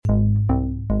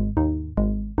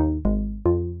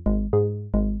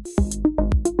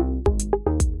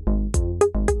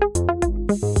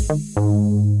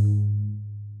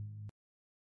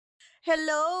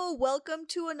welcome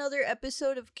to another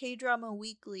episode of Kdrama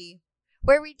Weekly,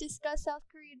 where we discuss South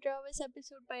Korean dramas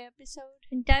episode by episode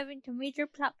and dive into major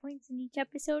plot points in each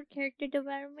episode, character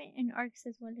development, and arcs,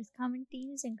 as well as common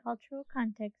themes and cultural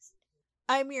context.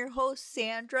 I'm your host,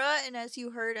 Sandra, and as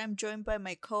you heard, I'm joined by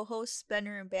my co-hosts,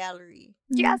 Benner and Valerie.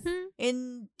 Yes!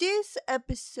 In this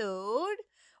episode,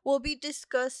 we'll be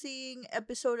discussing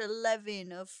episode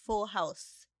 11 of Full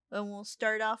House. And we'll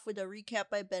start off with a recap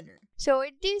by Benner. So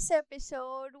in this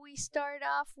episode, we start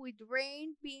off with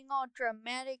Rain being all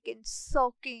dramatic and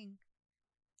sulking.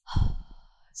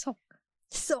 Sulk.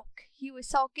 He was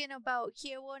sulking about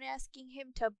Hyewon asking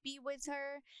him to be with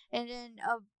her, and then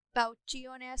about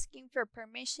Jiyeon asking for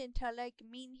permission to like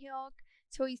Min Hyuk.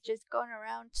 So he's just going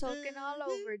around sulking all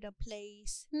over the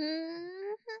place.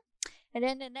 And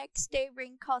then the next day,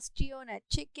 Rain calls Jiyeon a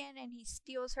chicken, and he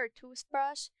steals her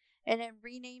toothbrush. And then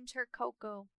renames her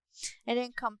Coco. And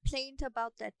then complains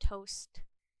about the toast.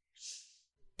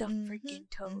 The freaking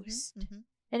toast.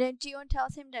 And then Jiyeon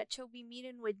tells him that she'll be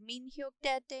meeting with Min Hyuk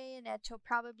that day, and that she'll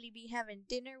probably be having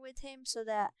dinner with him,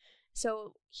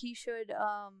 so he should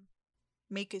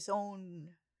make his own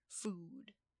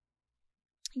food.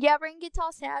 Yeah, Rain gets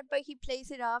all sad, but he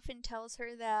plays it off and tells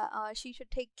her that she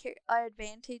should take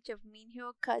advantage of Min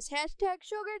Hyuk, cause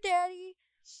 #SugarDaddy.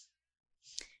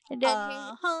 And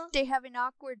then they have an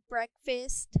awkward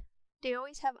breakfast. They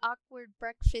always have awkward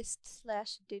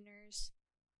breakfast/dinners.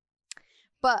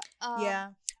 But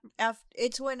yeah,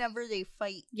 it's whenever they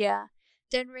fight. Yeah.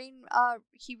 Then Rain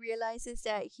he realizes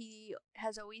that he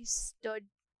has always stood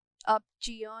up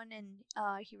Jiyeon, and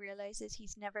he realizes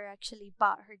he's never actually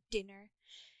bought her dinner.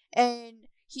 And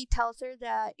he tells her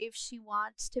that if she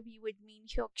wants to be with Min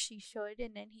Hyuk, she should.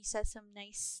 And then he says some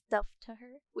nice stuff to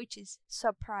her, which is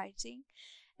surprising.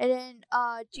 And then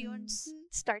Jiyeon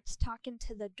starts talking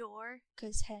to the door,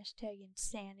 because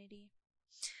 #insanity.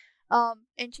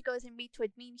 And she goes and meets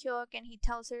with Min Hyuk, and he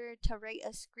tells her to write a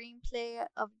screenplay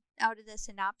out of the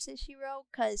synopsis she wrote,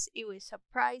 because it was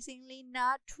surprisingly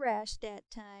not trash that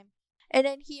time. And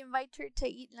then he invites her to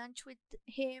eat lunch with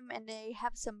him, and they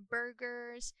have some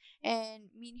burgers. And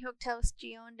Min Hyuk tells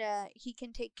Jiyeon that he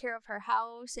can take care of her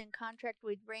house and contract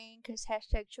with Rain, because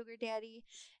 #SugarDaddy.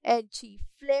 And she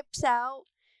flips out.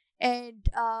 And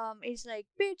is like,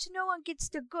 bitch, no one gets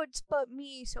the goods but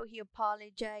me. So he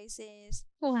apologizes.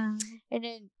 Wow. And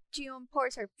then Jiyeon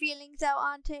pours her feelings out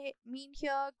onto Min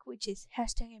Hyuk, which is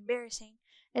 #embarrassing.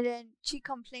 And then she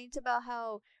complains about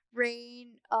how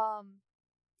Rain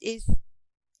is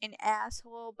an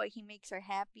asshole, but he makes her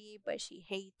happy, but she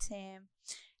hates him.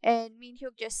 And Min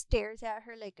Hyuk just stares at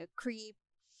her like a creep.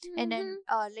 And then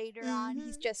later on,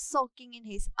 he's just sulking in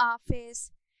his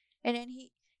office. And then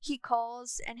he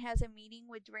calls and has a meeting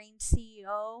with Rain's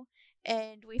CEO,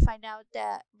 and we find out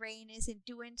that Rain isn't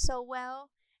doing so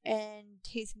well, and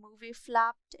his movie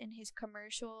flopped, and his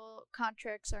commercial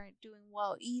contracts aren't doing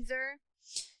well either.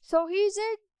 So he's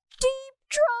in deep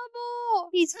trouble.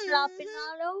 He's flopping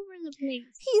all over the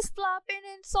place. He's flopping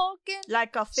and sulking.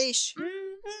 Like a fish.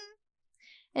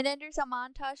 And then there's a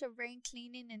montage of Rain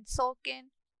cleaning and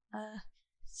sulking.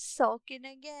 Sulking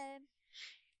again.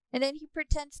 And then he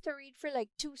pretends to read for like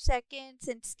 2 seconds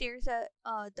and stares at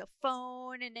the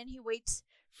phone. And then he waits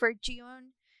for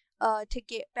Jiyeon to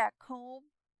get back home.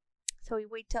 So he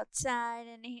waits outside,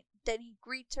 and then he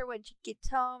greets her when she gets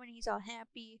home, and he's all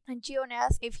happy. And Jiyeon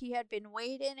asks if he had been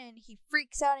waiting, and he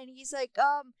freaks out, and he's like,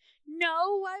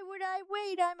 no, why would I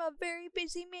wait? I'm a very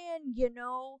busy man, you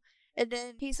know. And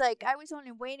then he's like, I was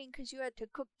only waiting because you had to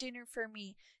cook dinner for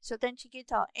me. So then she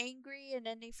gets all angry, and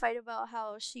then they fight about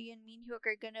how she and Min Hyuk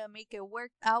are gonna make it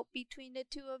work out between the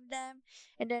two of them.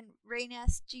 And then Rain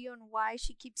asks Jiyeon why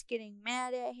she keeps getting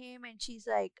mad at him, and she's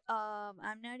like,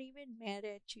 I'm not even mad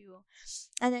at you.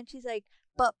 And then she's like,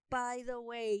 but by the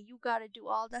way, you gotta do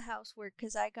all the housework,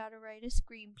 because I gotta write a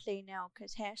screenplay now,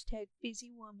 because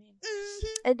 #busywoman.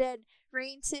 And then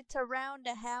Rain sits around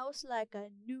the house like a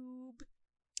noob.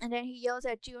 And then he yells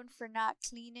at Jiyeon for not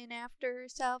cleaning after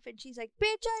herself. And she's like,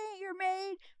 bitch, I ain't your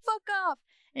maid. Fuck off.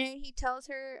 And then he tells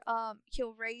her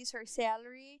he'll raise her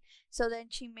salary. So then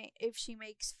if she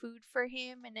makes food for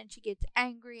him. And then she gets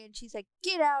angry. And she's like,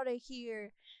 get out of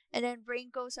here. And then Rain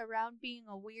goes around being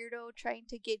a weirdo, trying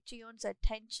to get Jiyeon's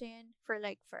attention for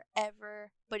like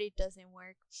forever. But it doesn't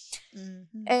work.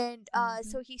 And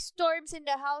so he storms in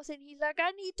the house, and he's like,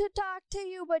 I need to talk to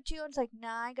you. But Jiyeon's like,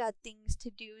 nah, I got things to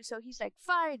do. So he's like,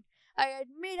 fine, I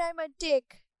admit I'm a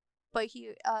dick. But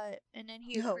he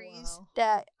agrees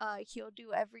that he'll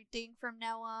do everything from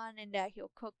now on, and that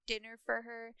he'll cook dinner for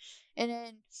her. And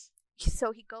then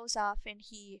so he goes off and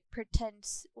he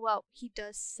pretends, he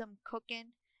does some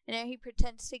cooking, and then he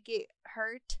pretends to get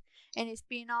hurt, and is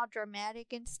being all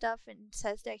dramatic and stuff, and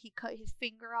says that he cut his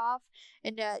finger off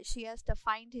and that she has to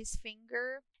find his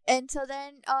finger. And so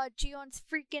then Jion's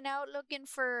freaking out looking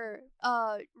for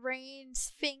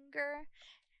Rain's finger,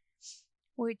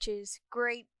 which is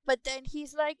great. But then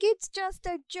he's like, it's just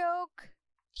a joke.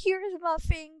 Here's my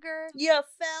finger. You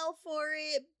fell for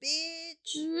it,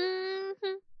 bitch.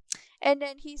 Mm-hmm. And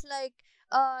then he's like,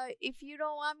 if you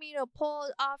don't want me to pull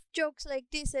off jokes like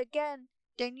this again,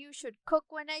 then you should cook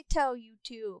when I tell you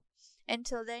to. And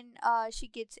so then she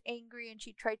gets angry and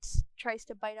she tries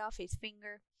to bite off his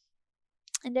finger.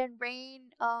 And then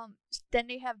Rain, then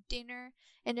they have dinner,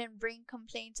 and then Rain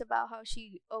complains about how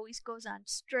she always goes on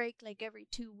strike like every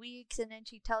 2 weeks, and then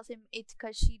she tells him it's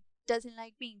because she doesn't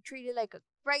like being treated like a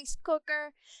rice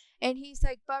cooker. And he's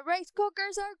like, but rice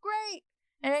cookers are great.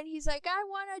 And then he's like, I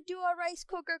want to do a rice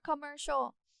cooker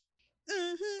commercial.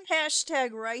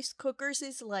 Hashtag rice cookers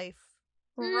is life.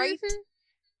 Right?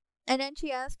 And then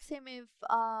she asks him if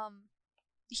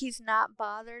he's not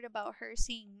bothered about her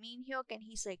seeing Mean Hyuk, and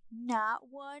he's like, not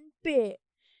one bit.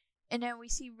 And then we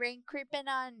see Rain creeping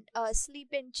on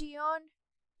sleeping Jion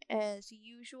as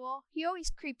usual. He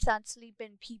always creeps on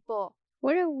sleeping people.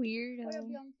 What a weirdo.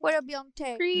 What a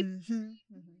Byung-tae. Creep.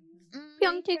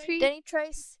 Byung-tae creep. Then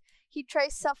he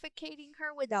tries suffocating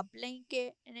her with a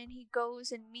blanket, and then he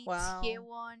goes and meets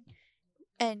Hyewon,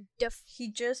 and he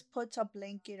just puts a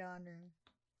blanket on her.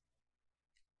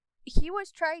 He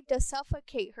was trying to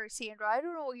suffocate her, Sandra. I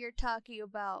don't know what you're talking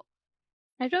about.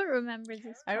 I don't remember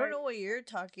this part. I don't know what you're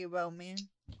talking about, man.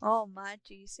 Oh my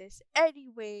Jesus.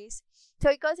 Anyways, so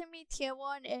he goes and meets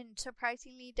Hyewon and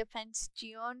surprisingly defends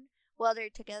Jion while they're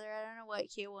together. I don't know what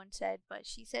Hyewon said, but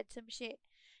she said some shit.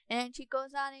 And then she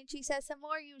goes on and she says some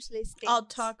more useless things. I'll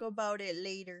talk about it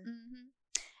later.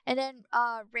 And then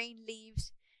Rain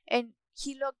leaves, and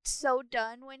he looked so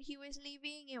done when he was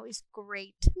leaving. It was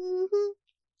great.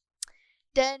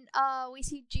 Then we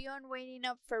see Jion waiting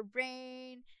up for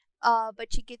Rain,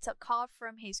 but she gets a call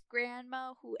from his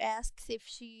grandma who asks if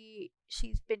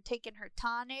she's been taking her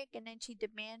tonic, and then she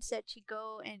demands that she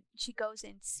goes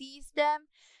and sees them.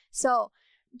 So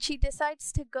she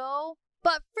decides to go,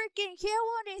 but freaking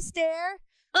Hyewon is there.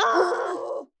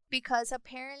 Because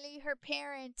apparently her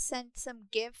parents sent some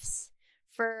gifts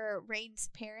for Rain's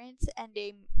parents, and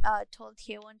they told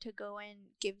Hyewon to go and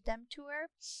give them to her,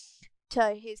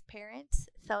 to his parents.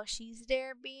 So she's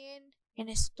there being an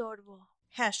estorbo.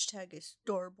 Hashtag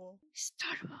estorbo.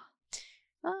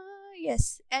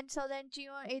 Yes. And so then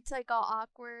Jion, it's like all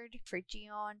awkward for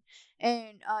Jion,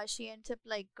 and she ends up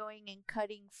like going and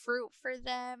cutting fruit for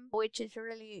them, which is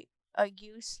really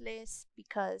useless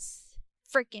because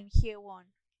freaking Hyewon.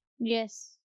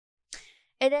 Yes.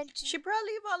 And then she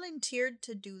probably volunteered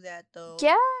to do that though.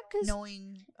 Yeah, because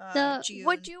knowing Jion.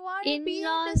 Would you want to be in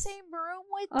the same room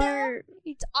with them?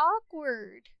 It's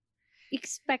awkward.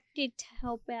 Expected to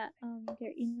help at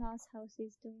their in-laws'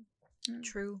 houses though.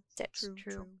 True. That's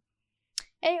true.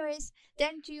 Anyways,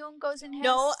 then Jion goes and has...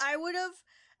 No,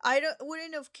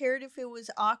 wouldn't have cared if it was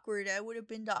awkward. I would have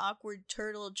been the awkward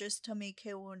turtle just to make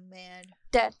Hyewon mad.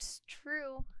 That's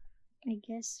true. I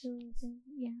guess so.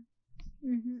 Yeah.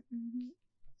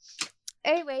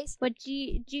 Anyways, but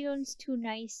Jion's too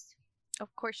nice.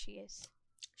 Of course she is.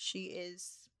 She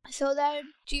is. So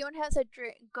then Jion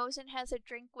goes and has a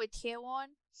drink with Hyewon,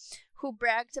 who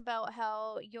brags about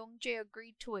how Youngjae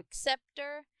agreed to accept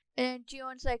her. And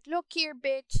Jion's like, look here,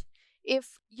 bitch.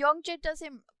 If Youngjae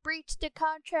doesn't breach the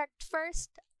contract first,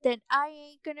 then I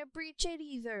ain't gonna breach it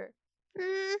either.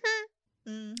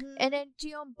 And then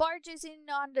Jion barges in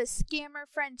on the scammer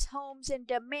friends' homes and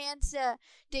demands that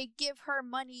they give her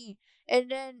money. And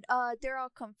then they're all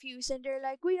confused and they're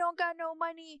like, we don't got no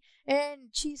money.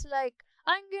 And she's like,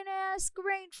 I'm gonna ask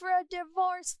Rain for a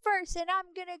divorce first, and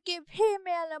I'm gonna give him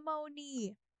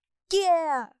alimony.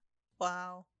 Yeah.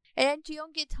 Wow. And then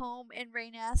Jion gets home and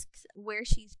Rain asks where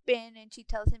she's been, and she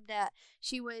tells him that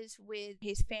she was with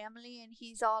his family, and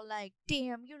he's all like,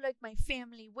 damn, you like my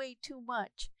family way too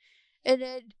much. And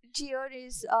then Jion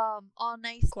is all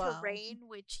nice to Rain,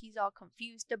 which he's all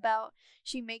confused about.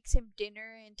 She makes him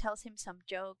dinner and tells him some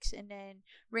jokes, and then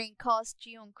Rain calls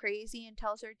Jion crazy and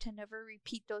tells her to never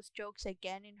repeat those jokes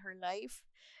again in her life.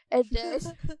 And then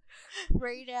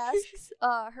Rain asks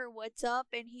her what's up,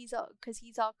 and he's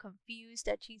all confused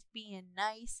that she's being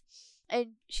nice,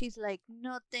 and she's like,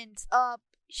 nothing's up.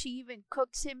 She even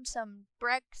cooks him some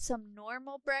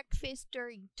normal breakfast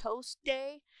during toast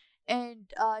day.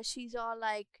 And she's all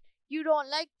like, you don't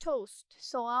like toast,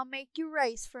 so I'll make you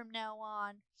rice from now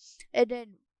on. And then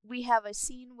we have a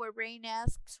scene where Rain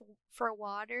asks for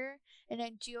water, and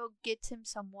then Gio gets him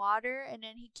some water, and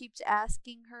then he keeps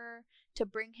asking her to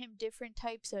bring him different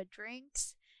types of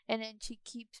drinks, and then she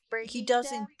keeps bringing He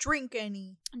doesn't them. drink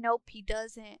any. Nope, he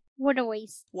doesn't. What a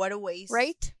waste. What a waste.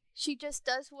 Right? She just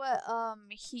does what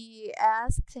he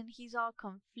asks, and he's all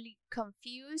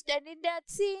confused. And in that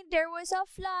scene, there was a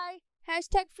fly.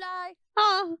 #fly.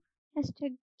 Oh,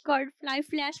 hashtag guard fly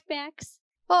flashbacks.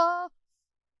 Oh,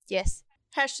 yes.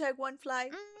 #one fly.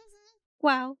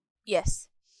 Wow. Yes.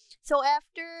 So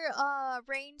after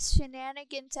Rain's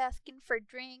shenanigans asking for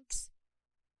drinks,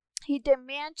 he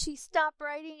demands she stop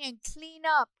writing and clean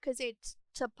up because it's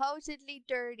supposedly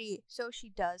dirty. So she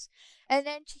does. And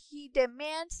then he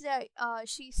demands that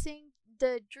she sing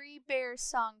the Three Bears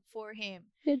song for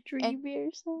him. The Three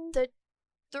Bears song? The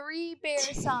Three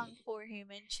Bears song for him,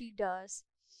 and she does.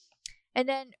 And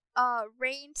then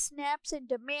Rain snaps and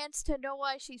demands to know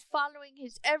why she's following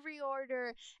his every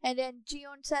order. And then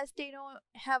Gion says they don't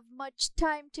have much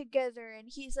time together. And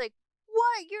he's like,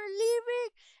 what? You're leaving?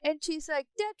 And she's like,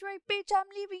 that's right, bitch, I'm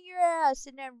leaving your ass.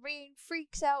 And then Rain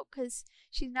freaks out because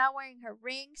she's not wearing her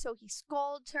ring. So he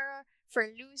scolds her for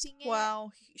losing it.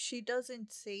 Wow, she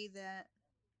doesn't say that.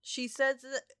 She says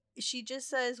that. She just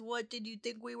says, what, did you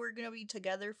think we were going to be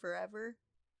together forever?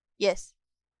 Yes.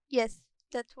 Yes.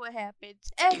 That's what happens.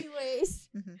 Anyways.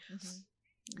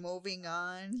 Moving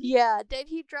on. Yeah, then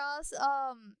he draws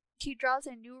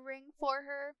a new ring for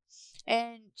her,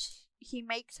 and he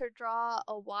makes her draw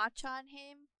a watch on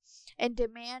him and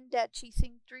demand that she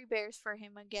sing Three Bears for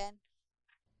him again.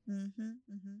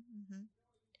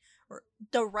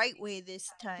 The right way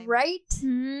this time. Right?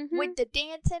 Mm-hmm. With the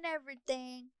dance and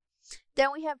everything.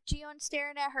 Then we have Gion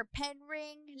staring at her pen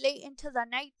ring late into the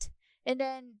night. And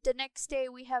then the next day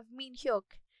we have Min Hyuk,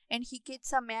 and he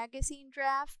gets a magazine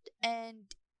draft,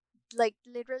 and like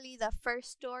literally the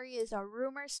first story is a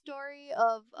rumor story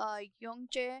of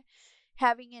Youngjae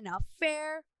having an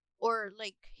affair or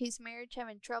like his marriage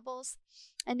having troubles.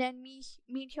 And then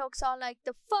Min Hyuk's all like,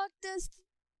 the fuck is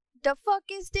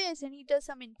this? And he does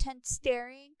some intense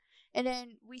staring. And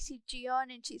then we see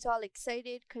Gion, and she's all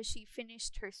excited because she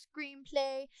finished her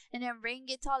screenplay. And then Rain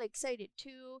gets all excited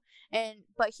too,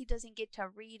 but he doesn't get to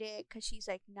read it because she's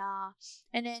like, nah.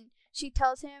 And then she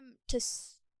tells him to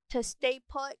stay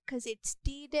put because it's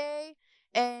D-Day,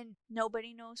 and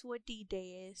nobody knows what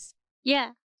D-Day is.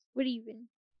 Yeah, what even?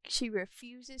 She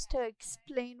refuses to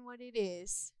explain what it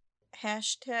is.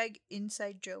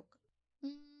 #inside joke.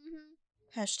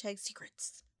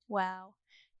 #secrets. Wow.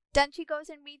 Then she goes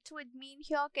and meets with Min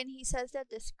Hyuk, and he says that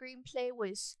the screenplay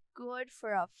was good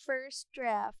for a first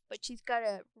draft, but she's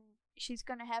gonna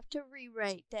have to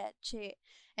rewrite that shit.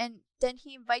 And then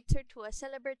he invites her to a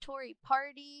celebratory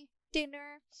party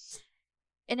dinner.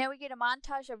 And then we get a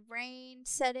montage of Rain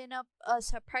setting up a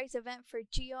surprise event for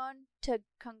Gion to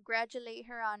congratulate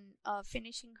her on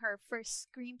finishing her first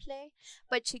screenplay.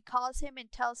 But she calls him and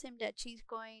tells him that she's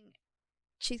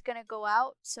gonna go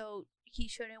out, so he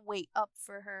shouldn't wait up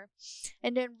for her.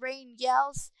 And then Rain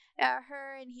yells at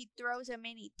her, and he throws a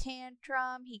mini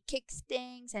tantrum. He kicks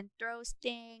things and throws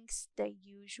things, the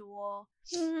usual.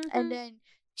 And then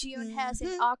Jiun has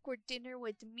an awkward dinner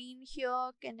with Min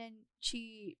Hyuk, and then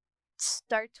she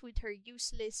starts with her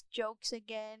useless jokes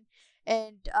again.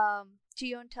 And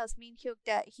Jion tells Min Hyuk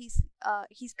that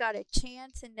he's got a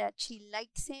chance and that she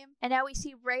likes him. And now we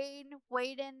see Rain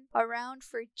waiting around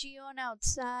for Jion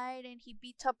outside, and he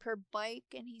beats up her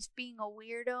bike, and he's being a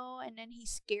weirdo, and then he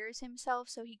scares himself,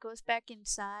 so he goes back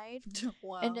inside.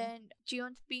 Wow. And then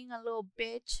Jion's being a little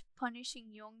bitch, punishing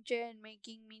Youngjae and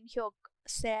making Min Hyuk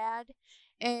sad.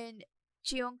 And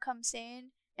Jion comes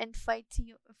in and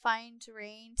finds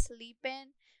Rain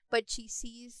sleeping, but she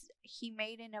sees he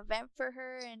made an event for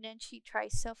her, and then she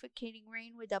tries suffocating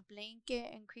Rain with a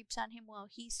blanket and creeps on him while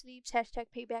he sleeps.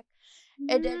 #payback.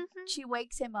 And then she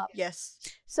wakes him up. Yes.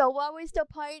 So what was the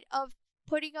point of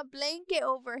putting a blanket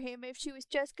over him if she was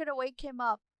just gonna wake him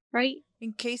up? Right?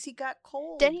 In case he got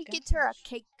cold. Then he gets her a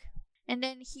cake. And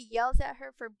then he yells at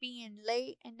her for being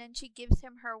late, and then she gives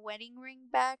him her wedding ring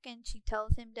back, and she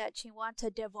tells him that she wants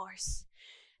a divorce.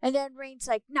 And then Rain's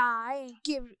like, nah, I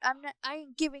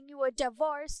ain't giving you a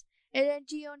divorce. And then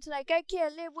Jion's like, I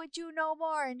can't live with you no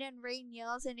more. And then Rain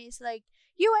yells and he's like,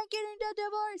 you ain't getting the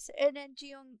divorce. And then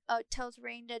Jion tells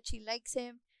Rain that she likes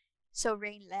him. So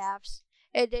Rain laughs.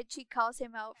 And then she calls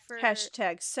him out for...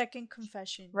 #second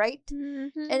confession. Right?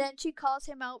 And then she calls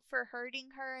him out for hurting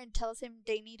her and tells him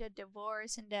they need a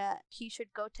divorce and that he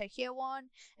should go to Hyewon.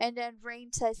 And then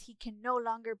Rain says he can no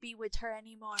longer be with her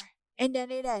anymore. And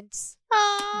then it ends.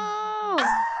 Oh!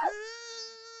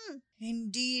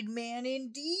 Indeed, man,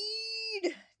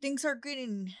 indeed. things are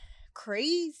getting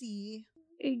crazy.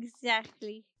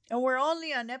 Exactly. And we're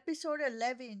only on episode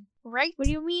 11. Right? What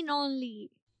do you mean only?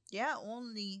 Yeah,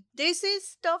 only. This is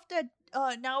stuff that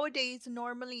nowadays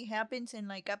normally happens in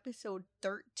like episode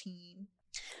 13.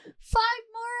 5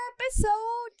 more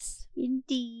episodes.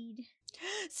 Indeed.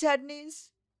 Sadness.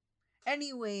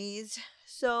 Anyways,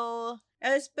 so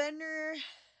as Benner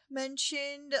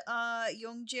mentioned,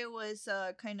 Youngjae was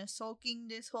kind of sulking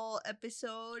this whole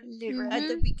episode. Literally. At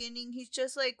the Mhm. beginning, he's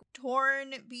just like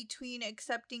torn between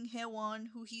accepting Haewon,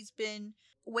 who he's been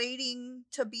waiting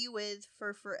to be with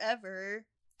for forever.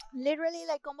 Literally,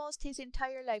 like almost his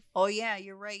entire life. Oh yeah,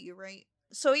 you're right.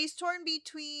 So he's torn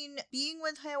between being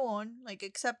with Haewon, like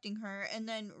accepting her, and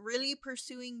then really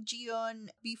pursuing Jiyeon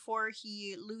before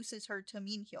he loses her to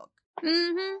Minhyuk.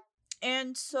 Mm-hmm.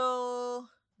 And so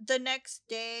the next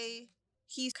day,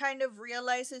 he kind of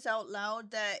realizes out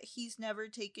loud that he's never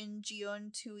taken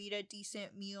Jiyeon to eat a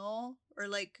decent meal or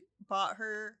like bought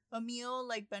her a meal,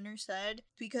 like Benner said,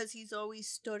 because he's always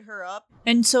stood her up.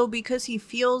 And so, because he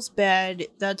feels bad,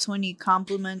 that's when he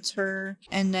compliments her.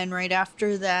 And then, right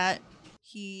after that,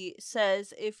 he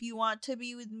says, if you want to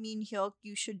be with Min Hyuk,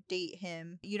 you should date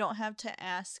him. You don't have to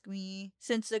ask me,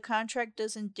 since the contract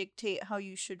doesn't dictate how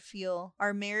you should feel.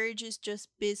 Our marriage is just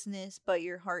business, but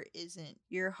your heart isn't.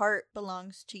 Your heart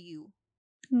belongs to you.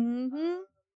 Mm-hmm.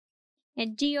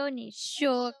 And Jiyeon is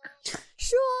shook.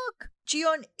 Shook.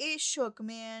 Jiyeon is shook,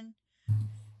 man.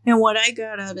 And what I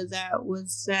got out of that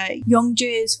was that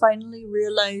Youngjae is finally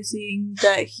realizing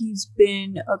that he's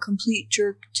been a complete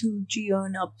jerk to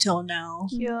Jiyeon up till now.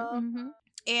 Yeah. Mm-hmm.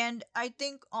 And I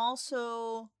think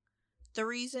also the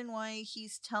reason why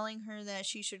he's telling her that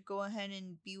she should go ahead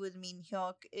and be with Min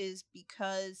Hyuk is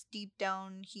because deep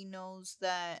down he knows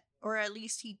that, or at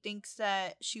least he thinks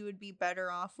that she would be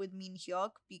better off with Min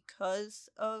Hyuk because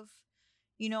of,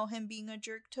 him being a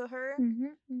jerk to her. Mm-hmm.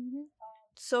 Mm-hmm.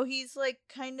 So he's like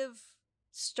kind of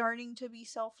starting to be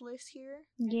selfless here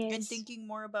Yes. and thinking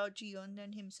more about Jiyeon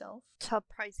than himself.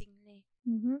 Surprisingly.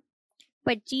 Mm-hmm.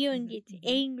 But Jiyeon Mhm, gets mhm.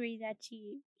 angry that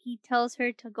he tells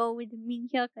her to go with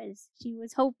Minhyuk because she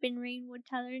was hoping Rain would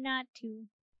tell her not to.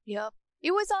 Yep.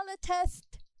 It was all a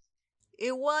test.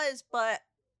 It was, but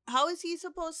how is he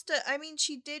supposed to? I mean,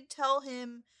 she did tell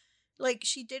him, like,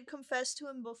 she did confess to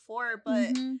him before,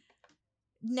 but Mhm.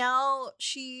 now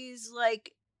she's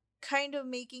like kind of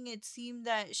making it seem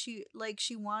that she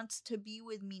wants to be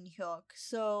with Min Hyuk.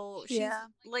 So Yeah.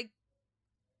 she's like,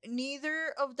 neither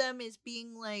of them is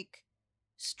being like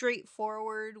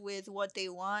straightforward with what they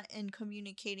want and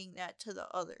communicating that to the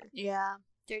other. Yeah.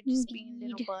 They're just being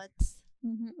little Indeed. butts.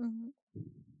 Mhm.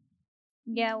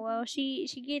 Yeah. Well, she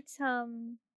gets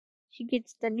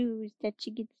the news that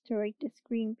she gets to write the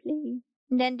screenplay.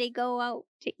 And then they go out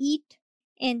to eat,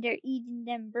 and they're eating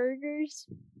them burgers.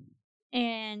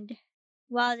 And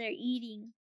while they're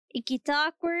eating, it gets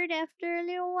awkward after a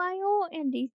little while,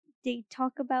 and they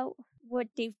talk about what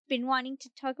they've been wanting to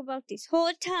talk about this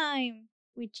whole time,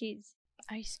 which is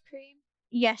Ice cream.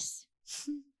 yes.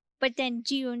 But then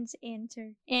Jiyoon's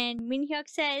answer, and Minhyuk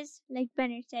says, like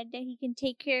Benner said, that he can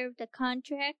take care of the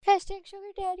contract. Hashtag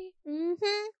sugar daddy.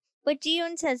 Mm-hmm. But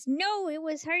Jiyoon says no, it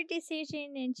was her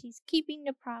decision, and she's keeping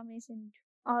the promise and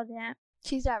all that.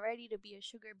 She's not ready to be a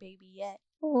sugar baby yet.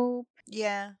 Oh.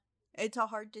 Yeah, it's a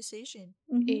hard decision.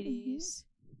 It is.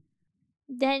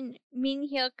 Then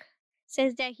Minhyuk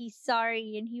says that he's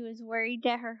sorry and he was worried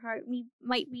that her heart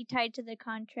might be tied to the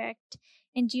contract.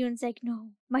 And Jiyoon's like, no,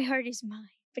 my heart is mine.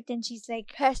 But then she's like,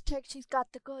 Hashtag she's got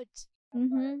the goods.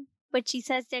 But she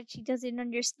says that she doesn't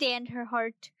understand her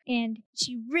heart and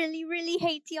she really, really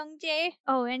hates Youngjae.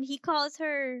 Oh, and he calls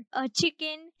her a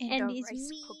chicken and a is rice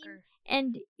mean. cooker.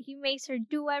 And he makes her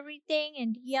do everything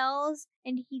and yells,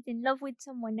 and he's in love with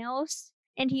someone else.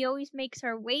 And he always makes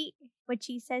her wait, but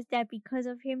she says that because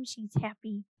of him, she's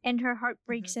happy, and her heart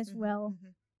breaks as well.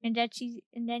 And that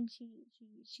then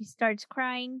she starts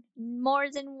crying, more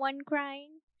than one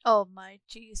crying. Oh my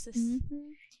Jesus.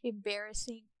 Mm-hmm.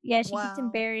 Embarrassing. Yeah, she Wow. gets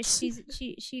embarrassed.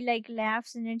 She like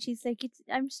laughs, and then she's like,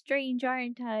 I'm strange,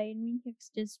 aren't I? And Minhyuk's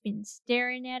just been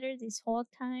staring at her this whole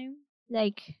time,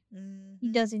 like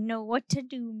he doesn't know what to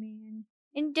do, man.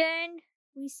 And then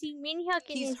we see Minhyuk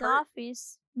in He's his hurt.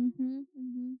 office.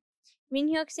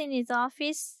 Minhyuk's in his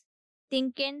office,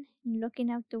 thinking and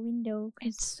looking out the window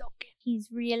It's because soaking.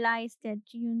 he's realized that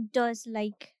June does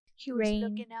like He was rain.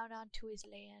 looking out onto his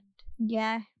land.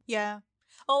 Yeah. Yeah.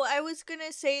 Oh, I was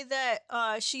gonna say that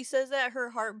she says that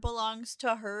her heart belongs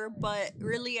to her, but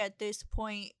really at this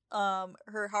point,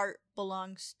 her heart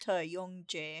belongs to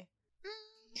Youngjae.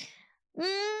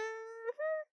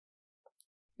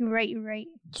 You're right, you're right.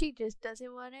 She just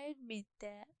doesn't want to admit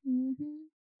that Mm-hmm.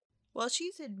 Well,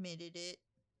 she's admitted it.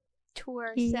 to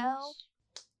herself.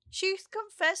 She's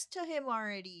confessed to him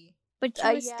already. But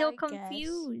she was Yeah, still I guess.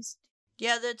 confused.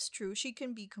 Yeah, that's true. She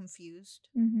can be confused.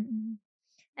 Mm-hmm.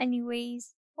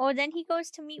 Anyways. Oh, then he goes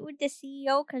to meet with the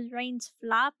CEO because Rain's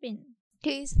flopping.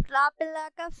 He's flopping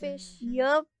like a fish. Mhm.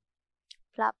 Yup.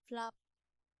 Flop, flop.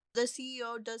 The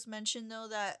CEO does mention though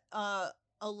that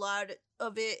a lot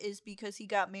of it is because he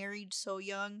got married so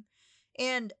young.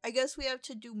 And I guess we have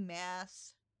to do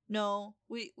math. No,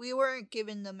 we weren't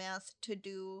given the math to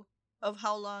do of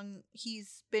how long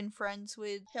he's been friends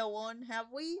with Hewon, have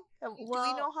we? Do we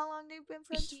Well, know how long they've been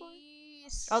friends for?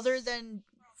 He's Other than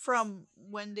from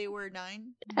when they were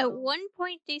 9? At one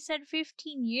point they said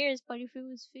 15 years, but if it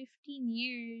was 15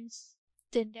 years,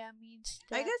 then that means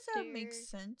that I guess that they're makes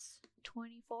sense.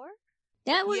 24.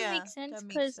 that would Yeah, make sense that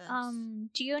makes because sense.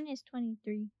 Jiyeon is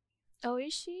 23. Oh,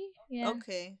 is she? Yeah.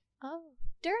 Okay. Oh,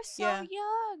 they're so Yeah.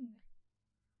 young.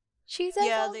 She's as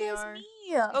Yeah, old they as are. me.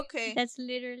 Okay. That's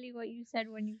literally what you said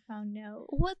when you found out.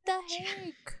 What the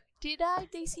heck? Did I?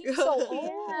 They seem so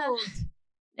Yeah. old.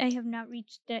 I have not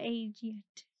reached the age yet.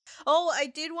 Oh, I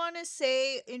did want to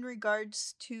say in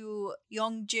regards to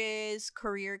Youngjae's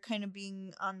career kind of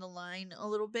being on the line a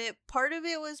little bit. Part of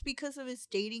it was because of his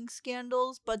dating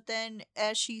scandals, but then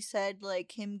as she said,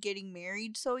 like him getting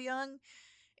married so young.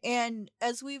 And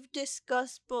as we've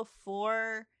discussed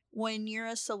before, when you're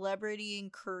a celebrity in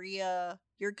Korea,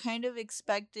 you're kind of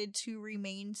expected to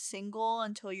remain single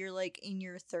until you're like in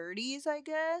your 30s, I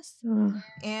guess.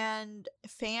 And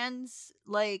fans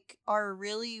like are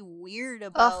really weird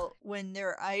about when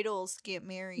their idols get You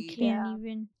married. can't Yeah.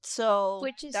 even. So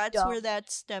Which is that's dumb. where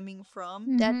that's stemming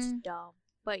from. That's Mhm. dumb.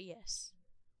 But yes.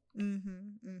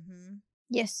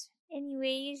 Yes.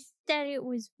 Anyways, that it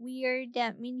was weird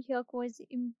that Min Hyuk was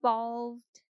involved.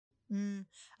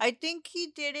 I think he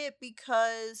did it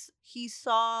because he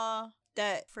saw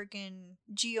that freaking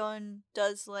Jion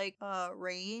does like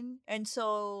Rain, and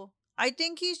so I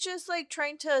think he's just like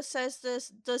trying to assess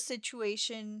the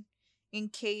situation in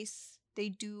case they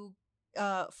do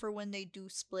for when they do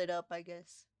split up, I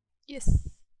guess. Yes.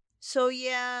 So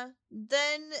yeah,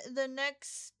 then the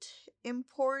next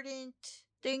important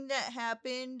thing that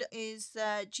happened is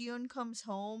that Jion comes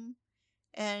home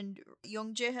and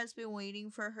Youngjae has been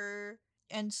waiting for her.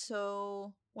 And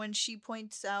so when she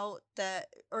points out that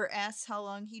or asks how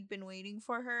long he'd been waiting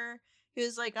for her, he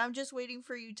was like, I'm just waiting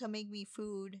for you to make me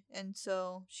food. And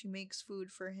so she makes food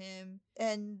for him.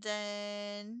 And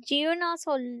then Jiyoon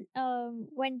also,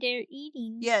 when they're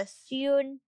eating, yes.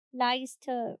 Jiyoon lies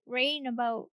to Rain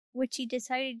about what she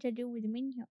decided to do with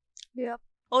Min Hyuk. Yep.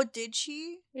 Oh, did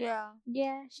she? Yeah.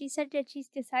 Yeah, she said that she's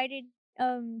decided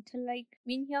to like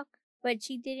Min Hyuk, but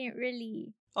she didn't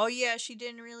really. Oh yeah, she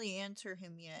didn't really answer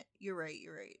him yet. You're right,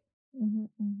 you're right.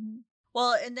 Mm-hmm.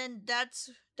 Well, and then that's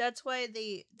why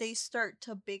they start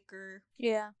to bicker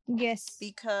Yeah. Yes.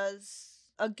 because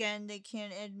again they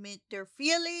can't admit their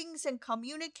feelings and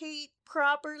communicate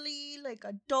properly like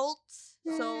adults.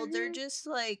 So they're Mhm. just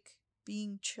like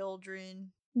being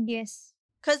children. Yes.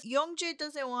 Cause Youngjae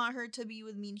doesn't want her to be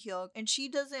with Min Hyuk, and she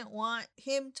doesn't want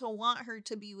him to want her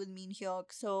to be with Min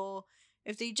Hyuk. So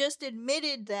if they just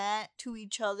admitted that to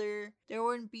each other, there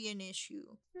wouldn't be an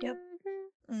issue. Yep.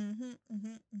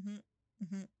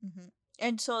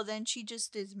 And so then she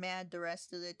just is mad the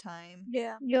rest of the time.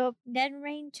 Yeah. Yup. Then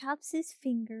Rain chops his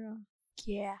finger off.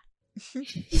 Yeah.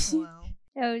 Wow.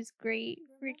 That was great.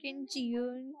 Freaking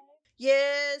Jiyoon.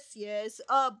 Yes.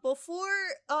 Before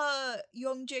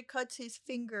Youngjae cuts his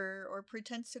finger or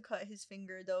pretends to cut his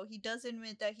finger though, he does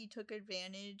admit that he took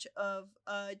advantage of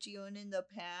Jiyeon in the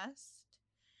past.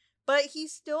 But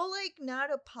he's still like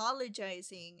not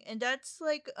apologizing, and that's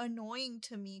like annoying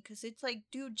to me cuz it's like,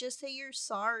 dude, just say you're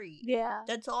sorry. Yeah.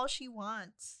 That's all she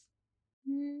wants.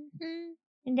 Mm-hmm.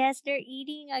 And as they're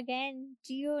eating again,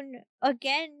 Jiyoon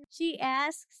again, she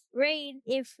asks Rain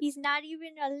if he's not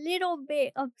even a little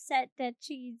bit upset that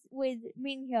she's with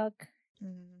Min Hyuk.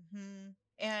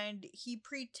 And he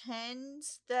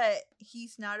pretends that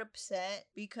he's not upset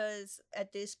because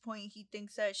at this point he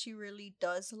thinks that she really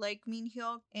does like Min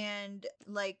Hyuk, and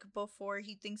like before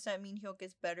he thinks that Min Hyuk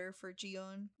is better for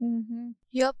Jiyeon. Mm-hmm.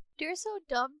 Yup. They're so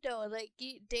dumb though. Like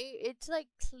it's like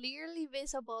clearly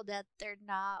visible that they're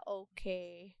not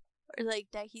okay, or like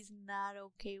that he's not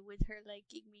okay with her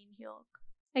liking Min Hyuk.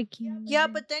 I can't. Yeah,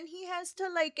 even. but then he has to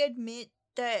like admit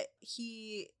that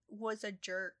he was a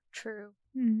jerk. True.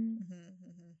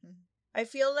 Mm-hmm. I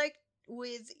feel like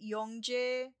with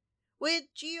Youngjae, with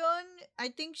Jiyeon, I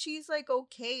think she's like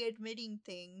okay admitting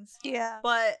things, Yeah.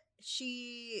 but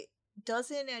she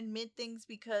doesn't admit things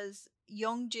because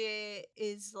Youngjae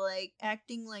is like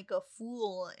acting like a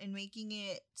fool and making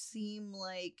it seem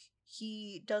like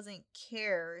he doesn't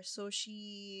care. So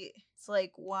she's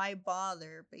like, why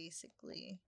bother,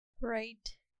 basically.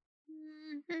 Right.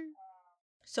 Mhm.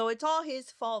 So it's all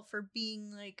his fault for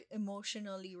being like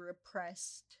emotionally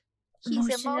repressed. He's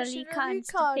Emotionally emotionally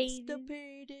constipated.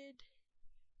 constipated.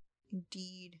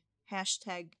 Indeed.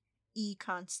 Hashtag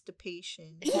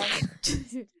e-constipation.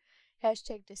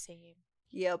 Hashtag the same.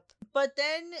 Yep. But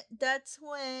then that's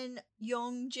when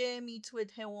Youngjae meets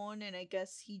with Haewon, and I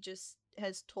guess he just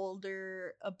has told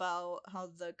her about how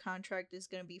the contract is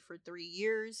going to be for 3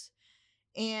 years.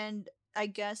 And I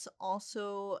guess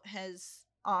also has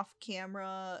off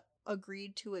camera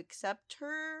agreed to accept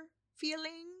her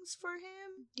feelings for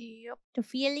him. Yep. The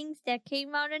feelings that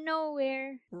came out of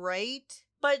nowhere. Right?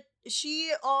 But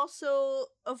she also,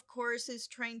 of course, is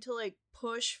trying to like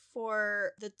push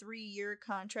for the 3-year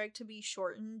contract to be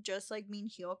shortened, just like Min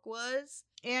Hyuk was.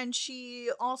 And she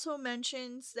also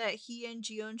mentions that he and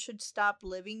Jiyeon should stop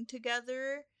living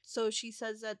together. So she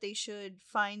says that they should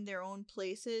find their own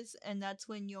places, and that's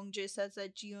when Youngjae says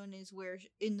that Jiyeon is where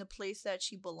in the place that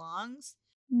she belongs.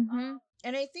 Mm-hmm.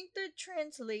 And I think the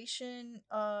translation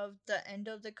of the end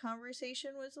of the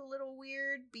conversation was a little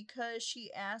weird because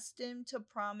she asked him to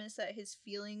promise that his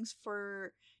feelings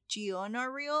for Jiyeon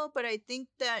are real, but I think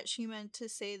that she meant to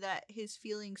say that his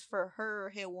feelings for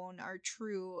her, Haewon, are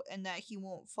true and that he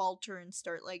won't falter and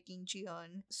start liking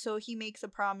Jiyeon. So he makes a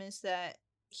promise that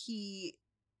he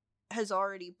has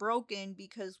already broken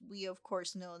because we of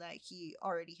course know that he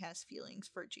already has feelings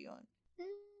for Jiyeon.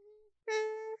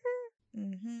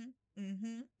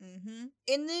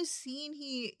 In this scene,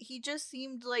 he just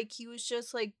seemed like he was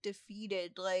just like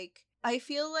defeated. Like I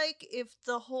feel like if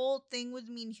the whole thing with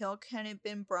Min Hyuk hadn't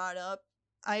been brought up,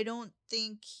 I don't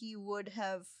think he would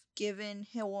have given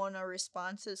Haewon a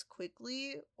response as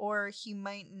quickly, or he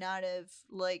might not have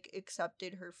like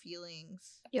accepted her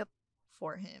feelings. Yep.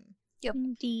 For him. Yep.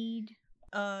 Indeed.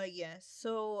 Yes.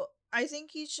 So I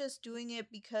think he's just doing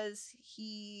it because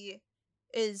he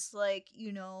is like,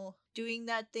 doing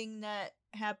that thing that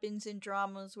happens in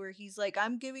dramas where he's like,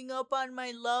 I'm giving up on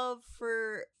my love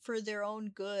for their own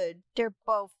good. They're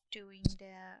both doing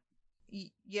that.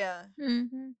 Yeah.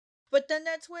 Mm-hmm. But then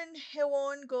that's when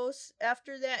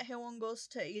after that, Haewon goes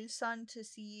to Ilsan to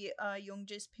see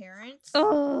Youngjae's parents.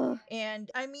 Oh.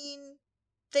 And I mean,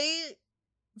 they've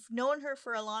known her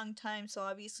for a long time, so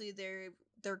obviously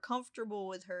they're comfortable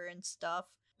with her and stuff.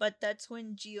 But that's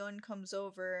when Jiyeon comes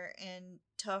over, and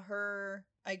to her,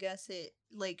 I guess it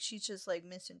like she's just like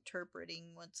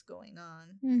misinterpreting what's going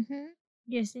on. Mm-hmm.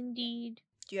 Yes, indeed.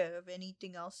 Do you have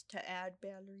anything else to add,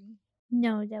 Valerie?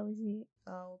 No, that was it.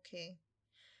 Oh, okay.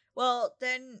 Well,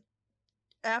 then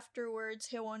afterwards,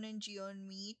 Haewon and Jiyeon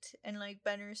meet, and like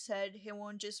Benner said,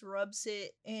 Haewon just rubs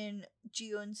it in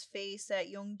Jiyeon's face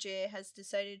that Youngjae has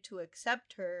decided to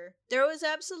accept her. There was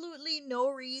absolutely no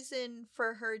reason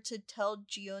for her to tell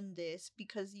Jiyeon this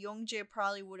because Youngjae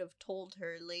probably would have told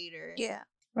her later. Yeah.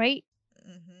 Right?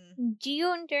 Mm-hmm.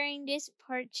 Jiyoon, during this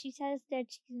part, she says that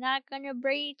she's not gonna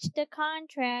breach the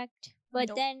contract. But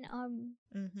Nope. then,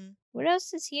 Mm-hmm. what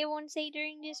else does Haewon say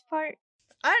during this part?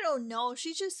 I don't know.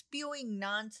 She's just spewing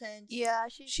nonsense. Yeah,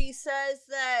 she says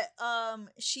that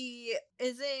she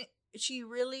isn't. She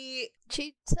really.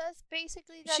 She says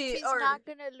basically that she's or- not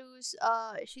gonna lose.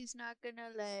 She's not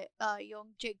gonna let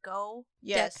Youngjae go.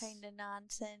 Yes. That kind of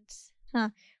nonsense.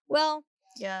 Well,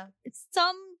 Yeah. it's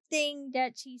something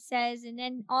that she says, and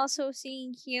then also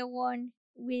seeing Haewon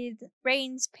with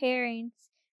Rain's parents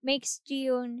makes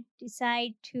Jiyoon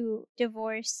decide to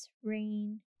divorce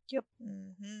Rain. Yep.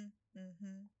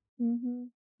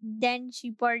 Then she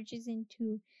barges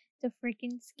into the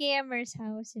freaking scammer's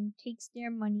house and takes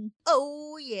their money.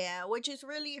 Oh yeah, which is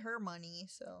really her money.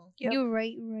 So Yep. You're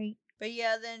right, right. But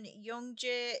yeah, then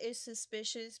Youngjae is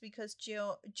suspicious because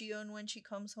Jiyeon, when she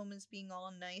comes home, is being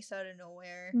all nice out of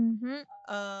nowhere.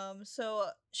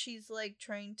 So she's like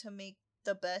trying to make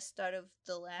the best out of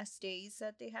the last days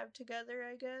that they have together,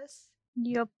 I guess.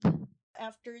 Yep.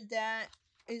 After that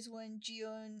is when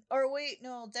Jiyeon, or wait,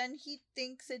 no, then he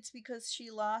thinks it's because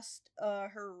she lost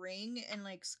her ring and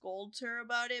like scolds her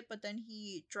about it, but then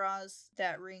he draws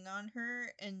that ring on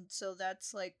her, and so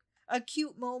that's like a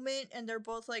cute moment, and they're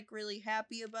both like really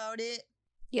happy about it.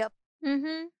 Yep.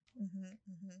 Then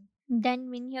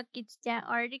Minhyuk gets that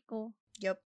article.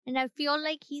 Yep. And I feel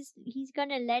like he's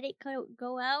gonna let it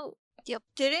go out. Yep.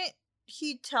 Didn't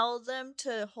he tell them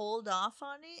to hold off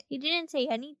on it? He didn't say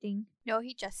anything. No,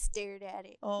 he just stared at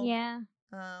it. Oh. Yeah.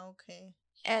 Okay.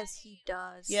 As he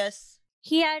does. Yes.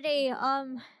 He had a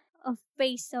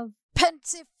face of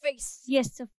pensive face.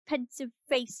 Yes, a pensive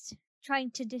face,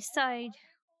 trying to decide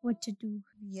what to do.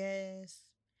 Yes.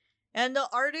 And the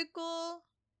article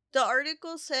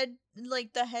said,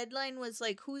 like, the headline was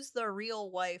like, "Who's the real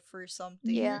wife?" or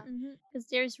something. Yeah. Because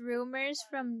there's rumors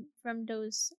from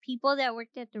those people that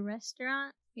worked at the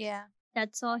restaurant Yeah.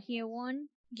 that saw Hyewon.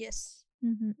 Yes.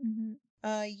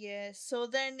 Yes. So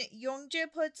then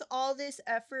Youngjae puts all this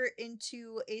effort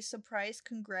into a surprise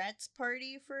congrats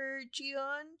party for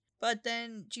Jiyeon, but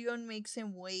then Jiyeon makes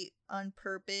him wait on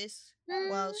purpose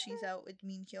while she's out with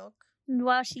Min Hyuk.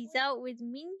 While she's out with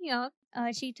Minhyuk,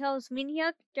 she tells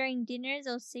Minhyuk during dinner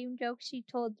those same jokes she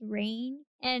told Rain,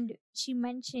 and she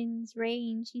mentions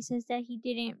Rain. She says that he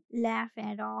didn't laugh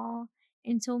at all,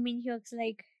 and so Minhyuk's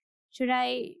like, "Should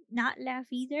I not laugh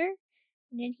either?"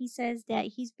 And then he says that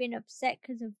he's been upset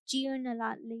because of Jiun a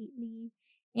lot lately,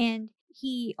 and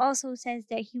he also says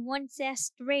that he once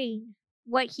asked Rain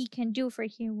what he can do for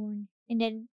Hyewon, and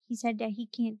then he said that he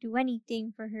can't do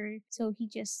anything for her, so he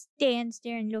just stands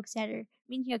there and looks at her.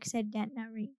 Minhyuk said that,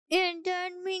 not Rain. And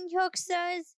then Minhyuk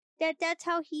says that that's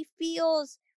how he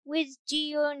feels with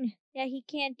Jiun, that he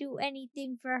can't do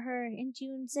anything for her. And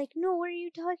Jiun's like, "No, what are you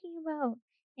talking about?"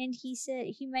 And he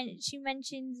said she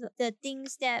mentions the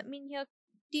things that Minhyuk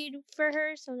did for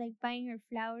her, so like buying her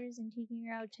flowers and taking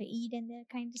her out to eat and that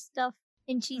kind of stuff.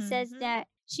 And she says that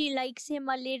she likes him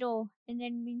a little, and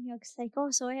then Minhyuk's like,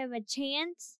 "Oh, so I have a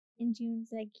chance?" And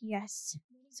June's like, "Yes,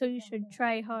 so you should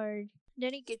try hard."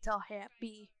 Then he gets all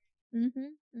happy.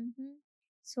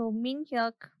 So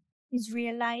Minhyuk has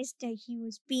realized that he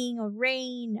was being a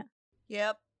Rain.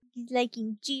 Yep. He's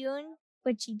liking Jiun,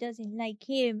 but she doesn't like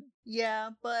him.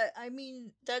 Yeah, but I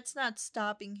mean, that's not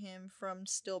stopping him from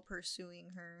still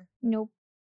pursuing her. Nope.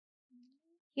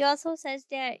 He also says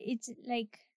that it's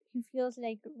like he feels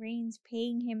like Rain's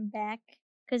paying him back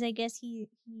because I guess he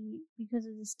because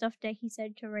of the stuff that he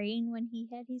said to Rain when he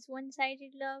had his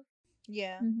one-sided love.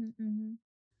 Yeah. Mm-hmm.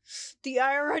 The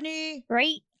irony!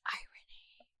 Right?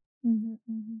 Irony.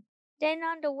 Then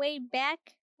on the way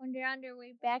back, when they're on their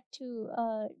way back to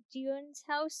Jiun's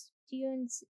house,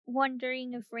 Jiun's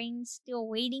wondering if Rain's still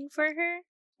waiting for her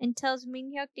and tells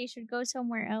Minhyuk they should go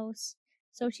somewhere else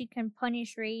so she can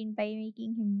punish Rain by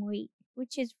making him wait,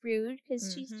 which is rude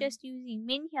because she's just using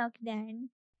Minhyuk then.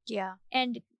 Yeah.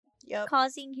 And Yep.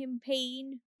 causing him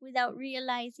pain without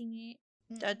realizing it.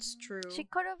 That's true. She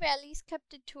could have at least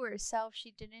kept it to herself.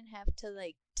 She didn't have to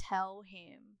like tell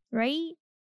him. Right?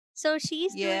 So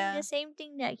she's doing the same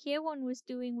thing that Hyewon was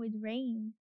doing with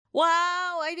Rain.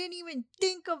 Wow, I didn't even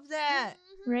think of that.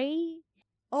 Right?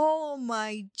 Oh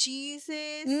my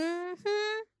Jesus.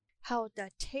 How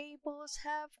the tables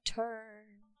have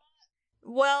turned.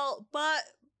 Well, but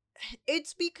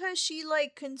it's because she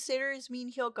like considers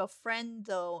Min Hyuk a friend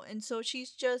though, and so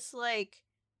she's just like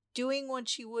doing what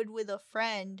she would with a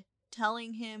friend,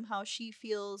 telling him how she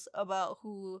feels about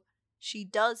who she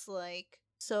does like.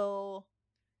 So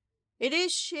it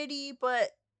is shitty, but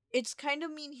it's kind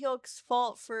of Min Hyuk's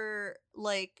fault for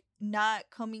like not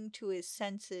coming to his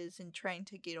senses and trying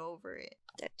to get over it.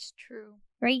 That's true.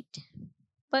 Right?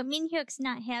 But Minhyuk's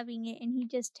not having it and he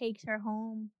just takes her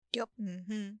home. Yep.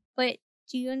 But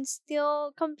Jiun's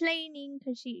still complaining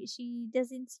because she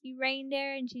doesn't see Rain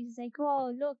there and she's like, "Oh,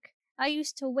 look, I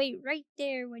used to wait right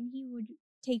there when he would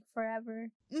take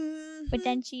forever." But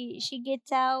then she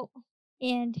gets out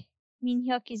and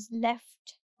Minhyuk is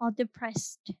left all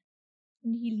depressed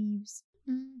and he leaves.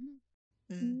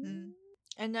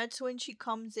 And that's when she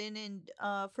comes in and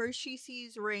first she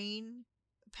sees Rain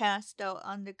passed out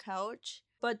on the couch,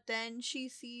 but then she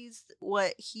sees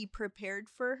what he prepared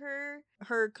for her.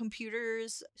 Her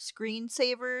computer's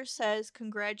screensaver says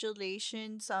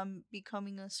congratulations on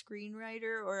becoming a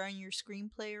screenwriter or on your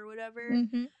screenplay or whatever.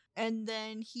 And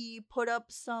then he put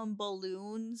up some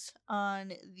balloons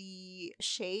on the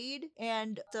shade,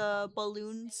 and the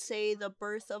balloons say the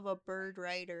birth of a bird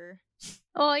writer.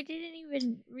 Oh, I didn't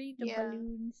even read the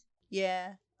balloons.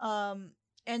 Yeah.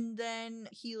 And then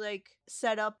he like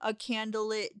set up a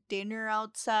candlelit dinner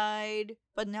outside,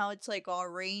 but now it's like all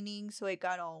raining, so it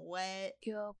got all wet.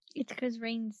 Yup. It's because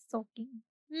Rain's soaking.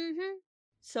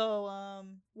 So,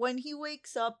 when he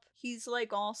wakes up, he's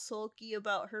like all sulky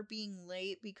about her being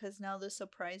late because now the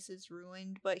surprise is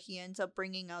ruined, but he ends up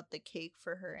bringing out the cake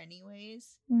for her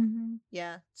anyways.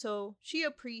 Yeah, so she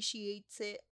appreciates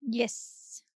it.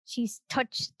 Yes, she's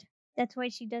touched. That's why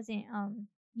she doesn't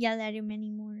yell at him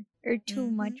anymore or too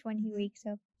much when he wakes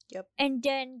up. Yep. And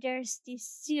then there's this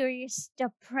serious,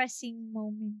 depressing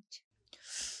moment.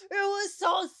 It was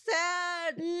so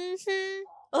sad.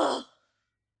 Ugh.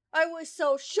 I was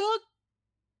so shook.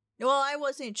 Well, I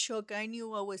wasn't shook. I knew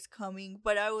what was coming,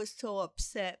 but I was so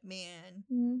upset, man.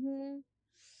 Mm-hmm.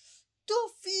 The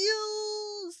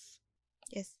feels.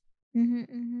 Yes. Mm-hmm.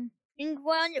 Mm-hmm. And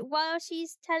while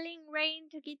she's telling Rain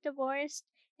to get divorced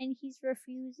and he's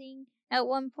refusing, at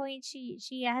one point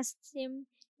she asks him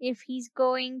if he's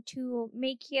going to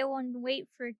make Hyewon wait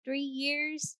for 3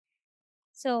 years.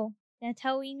 So that's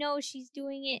how we know she's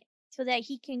doing it so that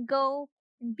he can go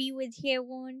and be with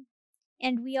Hyewon.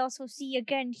 And we also see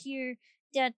again here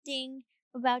that thing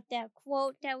about that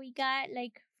quote that we got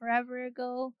like forever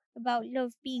ago about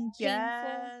love being painful.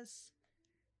 Yes.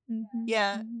 Mm-hmm.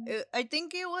 Yeah. Mm-hmm. I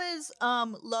think it was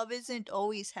love isn't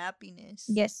always happiness.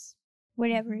 Yes,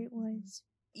 whatever Mhm, it was.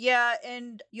 Yeah,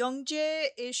 and Youngjae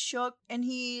is shook and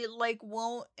he like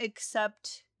won't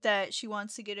accept that she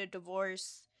wants to get a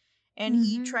divorce. And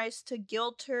he Mm-hmm. tries to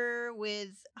guilt her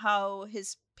with how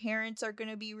his parents are going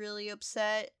to be really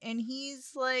upset, and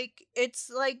he's like, it's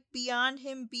like beyond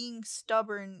him being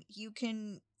stubborn. You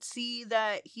can see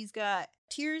that he's got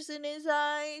tears in his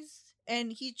eyes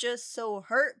and he's just so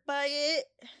hurt by it.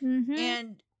 Mm-hmm.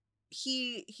 And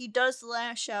he does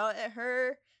lash out at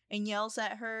her and yells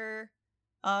at her.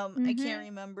 I can't Mm-hmm.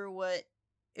 remember what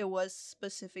it was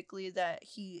specifically that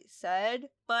he said,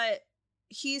 but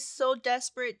he's so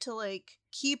desperate to like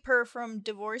keep her from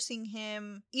divorcing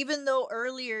him. Even though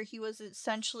earlier he was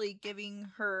essentially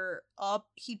giving her up,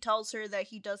 he tells her that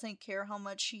he doesn't care how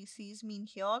much she sees Min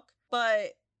Hyuk,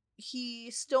 but he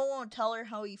still won't tell her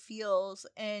how he feels.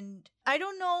 And I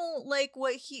don't know like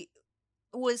what he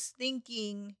was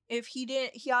thinking. If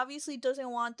he obviously doesn't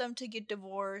want them to get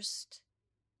divorced,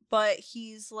 but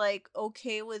he's like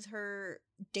okay with her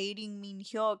dating Min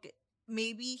Hyuk.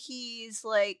 Maybe he's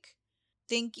like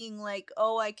thinking like,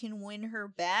 oh, I can win her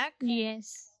back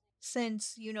Yes.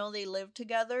 since they live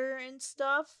together and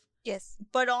stuff. Yes.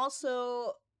 But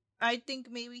also, I think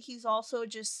maybe he's also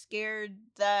just scared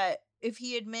that if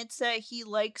he admits that he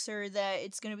likes her, that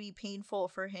it's going to be painful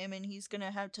for him and he's going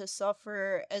to have to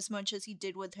suffer as much as he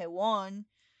did with Haewon.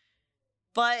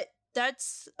 But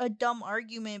that's a dumb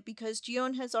argument because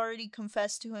Jion has already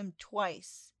confessed to him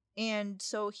twice. And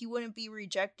so he wouldn't be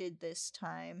rejected this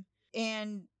time.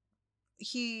 And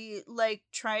he like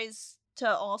tries to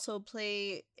also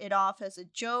play it off as a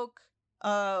joke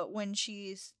when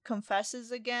she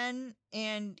confesses again,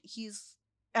 and he's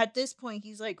at this point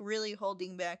he's like really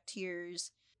holding back tears.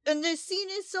 And this scene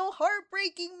is so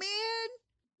heartbreaking,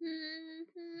 man.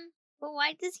 Mm-hmm. But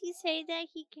why does he say that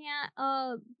he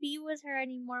can't be with her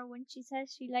anymore when she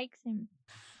says she likes him?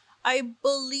 I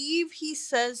believe he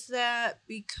says that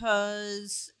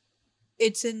because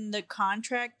it's in the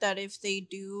contract that if they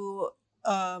do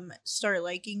start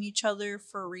liking each other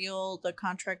for real, the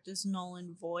contract is null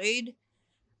and void.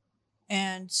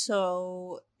 And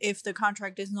so if the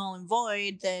contract is null and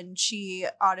void, then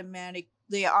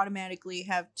they automatically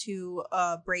have to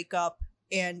break up,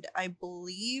 and I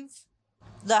believe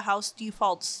the house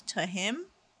defaults to him.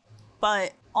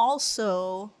 But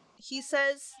also he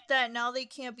says that now they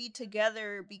can't be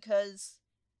together because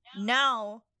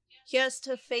now he has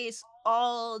to face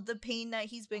all the pain that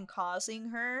he's been causing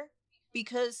her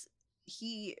because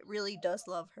he really does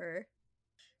love her.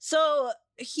 So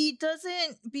he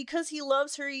doesn't, because he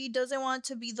loves her, he doesn't want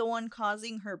to be the one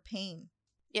causing her pain.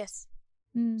 Yes.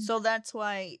 Mm. So that's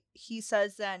why he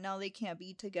says that now they can't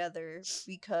be together,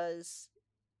 because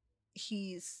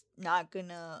he's not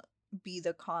gonna be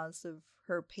the cause of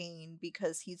her pain,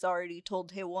 because he's already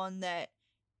told Haewon that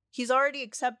he's already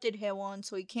accepted Haewon,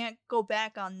 so he can't go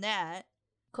back on that.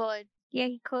 Could. Yeah,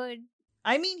 he could.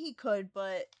 I mean, he could,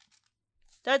 but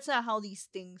that's not how these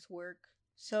things work.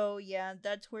 So yeah,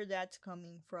 that's where that's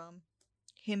coming from.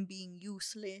 Him being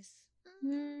useless.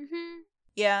 Mm-hmm.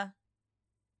 Yeah.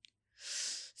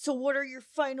 So what are your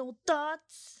final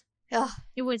thoughts? Ugh,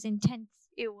 It was intense.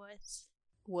 it was.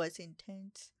 Was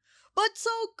intense, but so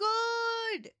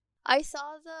good. I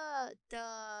saw the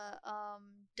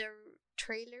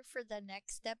trailer for the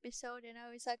next episode and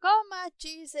I was like, oh my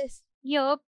Jesus.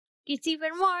 Yup. It's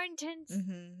even more intense.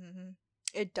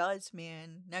 It does,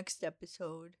 man. Next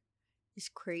episode is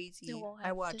crazy. We'll I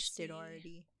have to watched it see.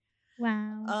 already.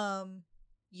 Wow.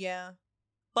 Yeah.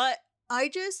 But I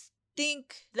just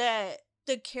think that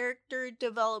the character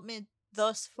development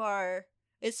thus far,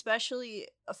 especially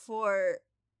for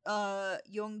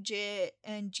Youngjae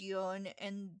and Jiyeon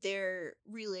and their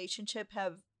relationship,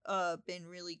 have been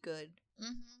really good.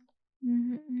 Mm-hmm.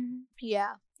 Mm-hmm.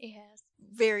 Yeah, it has.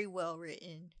 Very well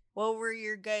written. What were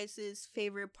your guys'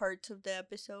 favorite parts of the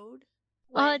episode?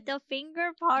 When- The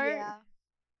finger part. Yeah.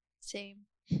 Same.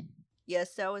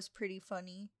 Yes, that was pretty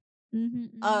funny.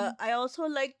 I also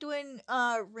liked when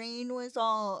Rain was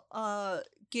all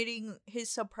getting his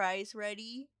surprise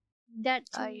ready. That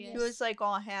too. He was like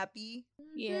all happy.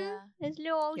 Yeah. His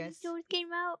little Yes. ojitos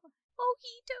came out.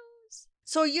 Mojitos.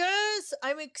 So yes,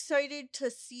 I'm excited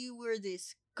to see where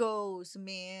this goes,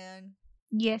 man.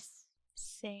 Yes.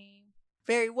 Same.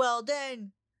 Very well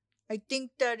then. I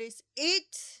think that is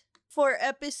it for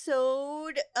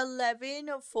episode 11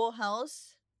 of Full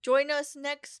House. Join us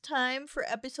next time for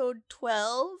episode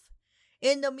 12.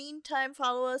 In the meantime,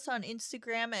 follow us on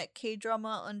Instagram at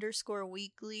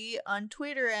kdrama_weekly, on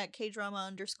Twitter at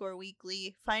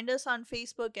kdrama_weekly. Find us on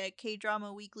Facebook at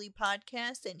kdrama weekly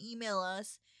podcast, and email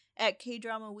us at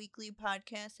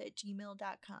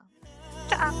kdramaweeklypodcast@gmail.com.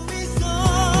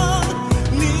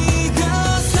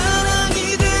 네가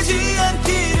사랑이 되지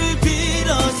않기를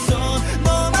빌었어.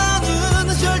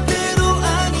 너만은 절대로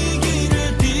아니기를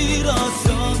빌었어.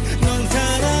 넌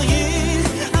사랑이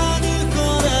아닐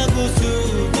거라고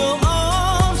수도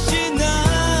없이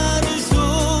나를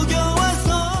속여왔어.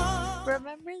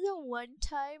 Remember the one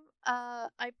time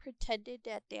I pretended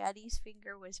that Daddy's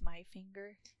finger was my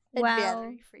finger? And Wow.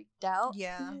 Valerie freaked out.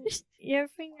 Yeah, Your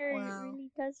finger Wow.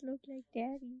 really does look like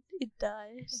Daddy's. It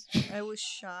does. I was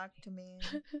shocked, man.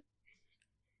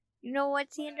 You know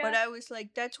what, Sandra? But I was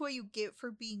like, that's what you get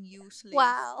for being useless.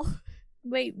 Wow.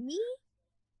 Wait, me?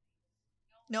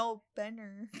 No,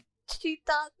 Benner. She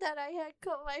thought that I had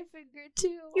cut my finger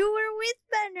too. You were with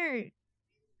Benner.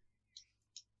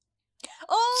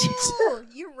 Oh,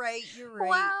 you're right. You're right.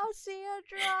 Wow,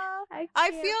 Sandra. I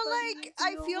can't feel believe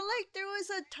you. like there was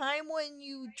a time when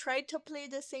you tried to play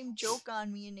the same joke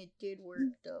on me and it did work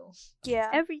though. Yeah.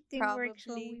 Everything works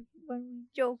Probably. when we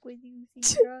joke with you,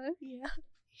 Sandra. Yeah.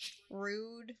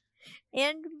 Rude.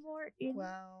 And Morton.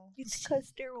 Wow. It's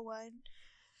because they're one.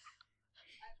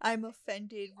 I'm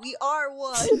offended. We are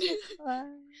one.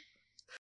 Wow.